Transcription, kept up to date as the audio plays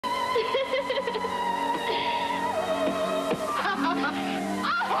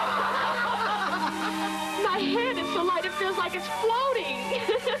feels like it's floating.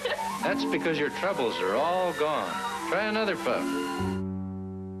 That's because your troubles are all gone. Try another puff.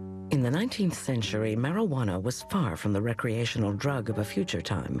 In the 19th century, marijuana was far from the recreational drug of a future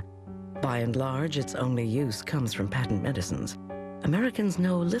time. By and large, its only use comes from patent medicines. Americans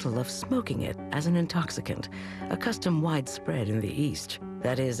know little of smoking it as an intoxicant, a custom widespread in the East.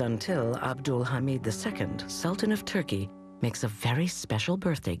 That is until Abdul Hamid II, Sultan of Turkey, makes a very special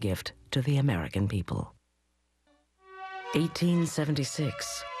birthday gift to the American people.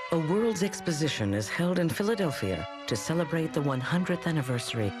 1876. A World's Exposition is held in Philadelphia to celebrate the 100th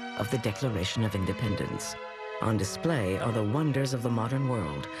anniversary of the Declaration of Independence. On display are the wonders of the modern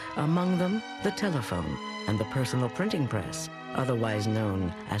world, among them the telephone and the personal printing press, otherwise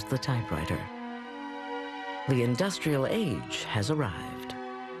known as the typewriter. The industrial age has arrived.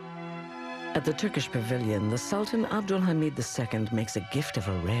 At the Turkish pavilion, the Sultan Abdul Hamid II makes a gift of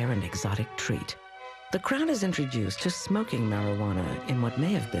a rare and exotic treat. The crowd is introduced to smoking marijuana in what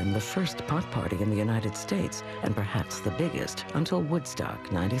may have been the first pot party in the United States, and perhaps the biggest, until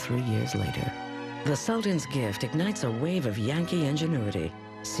Woodstock 93 years later. The Sultan's gift ignites a wave of Yankee ingenuity.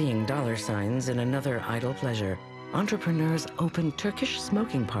 Seeing dollar signs in another idle pleasure, entrepreneurs opened Turkish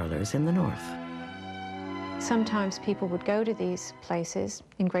smoking parlors in the north. Sometimes people would go to these places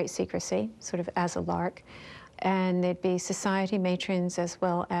in great secrecy, sort of as a lark, and there'd be society matrons as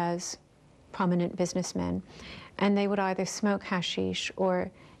well as prominent businessmen, and they would either smoke hashish or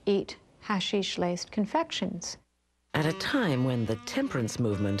eat hashish-laced confections. At a time when the temperance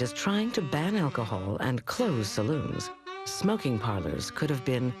movement is trying to ban alcohol and close saloons, smoking parlors could have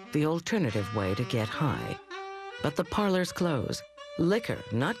been the alternative way to get high. But the parlors close. Liquor,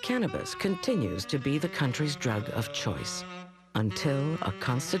 not cannabis, continues to be the country's drug of choice until a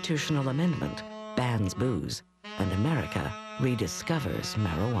constitutional amendment bans booze and America rediscovers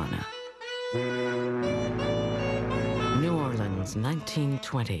marijuana. New Orleans,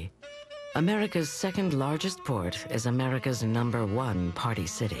 1920. America's second largest port is America's #1 party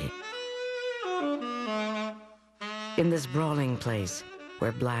city. In this brawling place,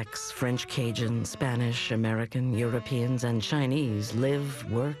 where blacks, French Cajun, Spanish, American, Europeans, and Chinese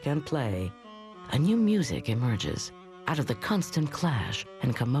live, work, and play, a new music emerges out of the constant clash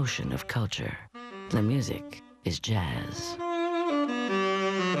and commotion of culture. The music is jazz.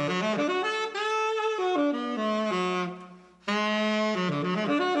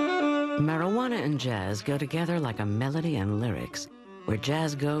 Marijuana and jazz go together like a melody and lyrics. Where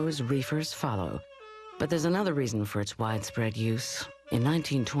jazz goes, reefers follow. But there's another reason for its widespread use. In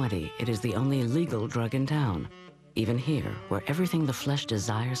 1920, it is the only legal drug in town. Even here, where everything the flesh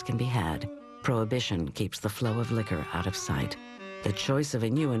desires can be had, prohibition keeps the flow of liquor out of sight. The choice of a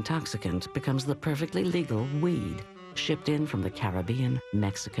new intoxicant becomes the perfectly legal weed, shipped in from the Caribbean,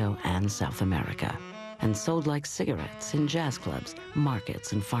 Mexico, and South America, and sold like cigarettes in jazz clubs,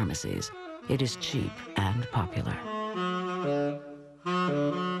 markets, and pharmacies. It is cheap and popular.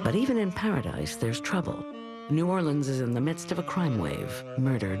 But even in paradise, there's trouble. New Orleans is in the midst of a crime wave.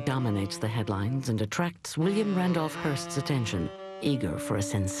 Murder dominates the headlines and attracts William Randolph Hearst's attention, eager for a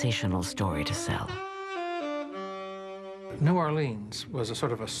sensational story to sell. New Orleans was a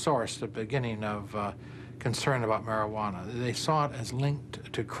sort of a source, the beginning of concern about marijuana. They saw it as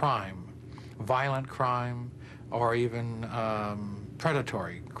linked to crime, violent crime, or even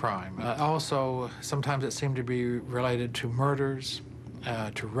predatory crime. Also, sometimes it seemed to be related to murders,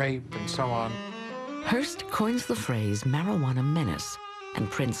 to rape, and so on. Hearst coins the phrase marijuana menace and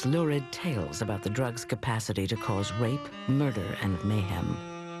prints lurid tales about the drug's capacity to cause rape, murder, and mayhem.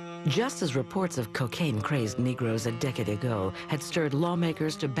 Just as reports of cocaine-crazed Negroes a decade ago had stirred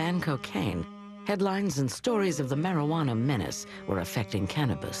lawmakers to ban cocaine, headlines and stories of the marijuana menace were affecting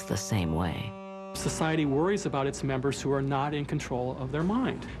cannabis the same way. Society worries about its members who are not in control of their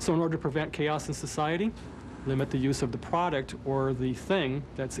mind. So in order to prevent chaos in society, limit the use of the product or the thing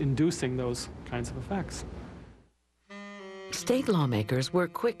that's inducing those kinds of effects. State lawmakers were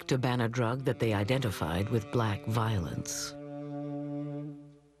quick to ban a drug that they identified with black violence.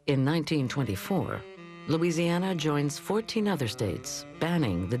 In 1924, Louisiana joins 14 other states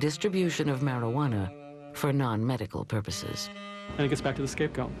banning the distribution of marijuana for non-medical purposes. And it gets back to the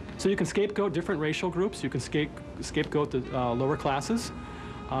scapegoat. So you can scapegoat different racial groups, you can scapegoat the lower classes,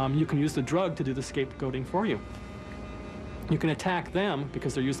 you can use the drug to do the scapegoating for you. You can attack them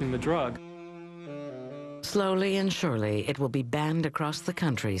because they're using the drug. Slowly and surely, it will be banned across the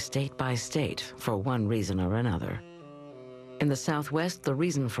country, state by state, for one reason or another. In the Southwest, the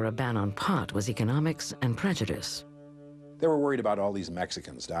reason for a ban on pot was economics and prejudice. They were worried about all these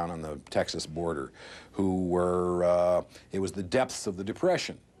Mexicans down on the Texas border who were, it was the depths of the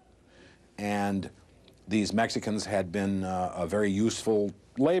Depression. And these Mexicans had been a very useful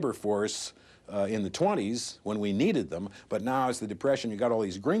labor force in the 20s when we needed them, but now as the Depression, you got all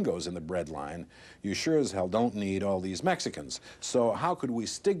these gringos in the bread line, you sure as hell don't need all these Mexicans. So how could we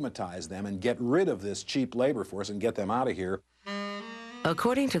stigmatize them and get rid of this cheap labor force and get them out of here?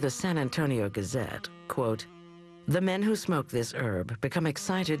 According to the San Antonio Gazette, quote, "The men who smoke this herb become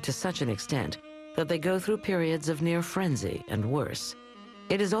excited to such an extent that they go through periods of near frenzy and worse.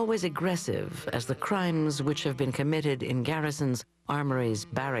 It is always aggressive as the crimes which have been committed in garrisons, armories,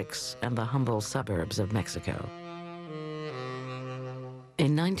 barracks, and the humble suburbs of Mexico."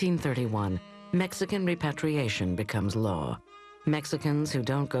 In 1931, Mexican repatriation becomes law. Mexicans who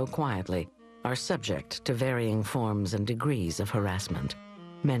don't go quietly are subject to varying forms and degrees of harassment.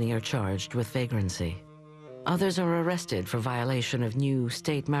 Many are charged with vagrancy. Others are arrested for violation of new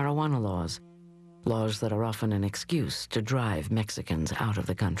state marijuana laws, laws that are often an excuse to drive Mexicans out of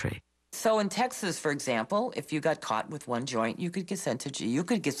the country. So in Texas, for example, if you got caught with one joint, you could get sent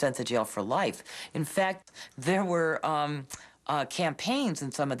to jail for life. In fact, there were campaigns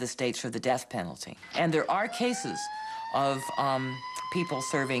in some of the states for the death penalty. And there are cases of people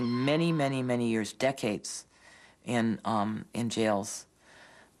serving many, many, many years, decades, in jails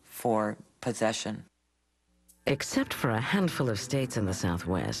for possession. Except for a handful of states in the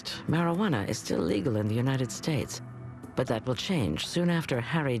Southwest, marijuana is still legal in the United States. But that will change soon after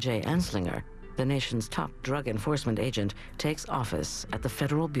Harry J. Anslinger, the nation's top drug enforcement agent, takes office at the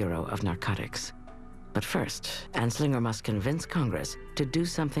Federal Bureau of Narcotics. But first, Anslinger must convince Congress to do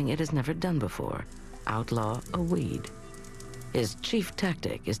something it has never done before: outlaw a weed. His chief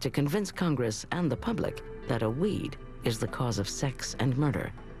tactic is to convince Congress and the public that a weed is the cause of sex and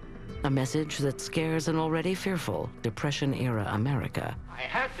murder. A message that scares an already fearful Depression-era America. I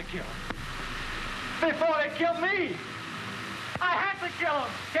had to kill him before they killed me. I had to kill him.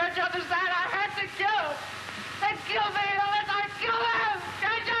 Can't you understand? I had to kill him. They killed me unless I kill them.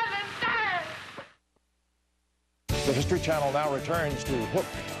 Can't you understand? The History Channel now returns to Hook,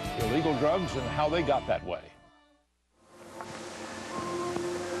 illegal drugs and how they got that way.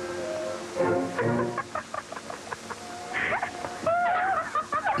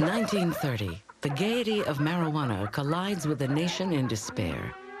 In 1930, the gaiety of marijuana collides with a nation in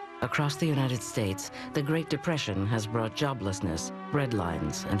despair. Across the United States, the Great Depression has brought joblessness,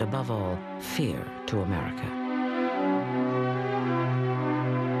 breadlines, and above all, fear to America.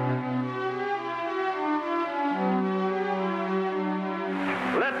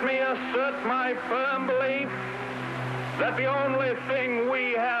 Let me assert my firm belief that the only thing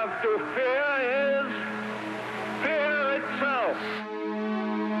we have to fear is fear itself.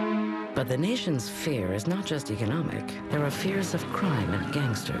 But the nation's fear is not just economic. There are fears of crime and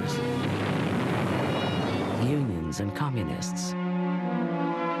gangsters, unions and communists,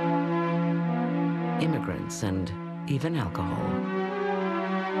 immigrants, and even alcohol.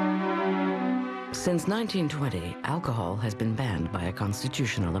 Since 1920, alcohol has been banned by a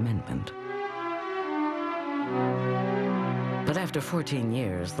constitutional amendment. But after 14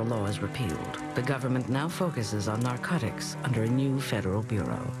 years, the law is repealed. The government now focuses on narcotics under a new federal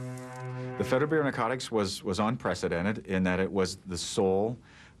bureau. The Federal Bureau of Narcotics was unprecedented in that it was the sole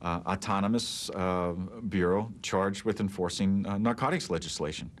autonomous bureau charged with enforcing narcotics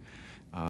legislation.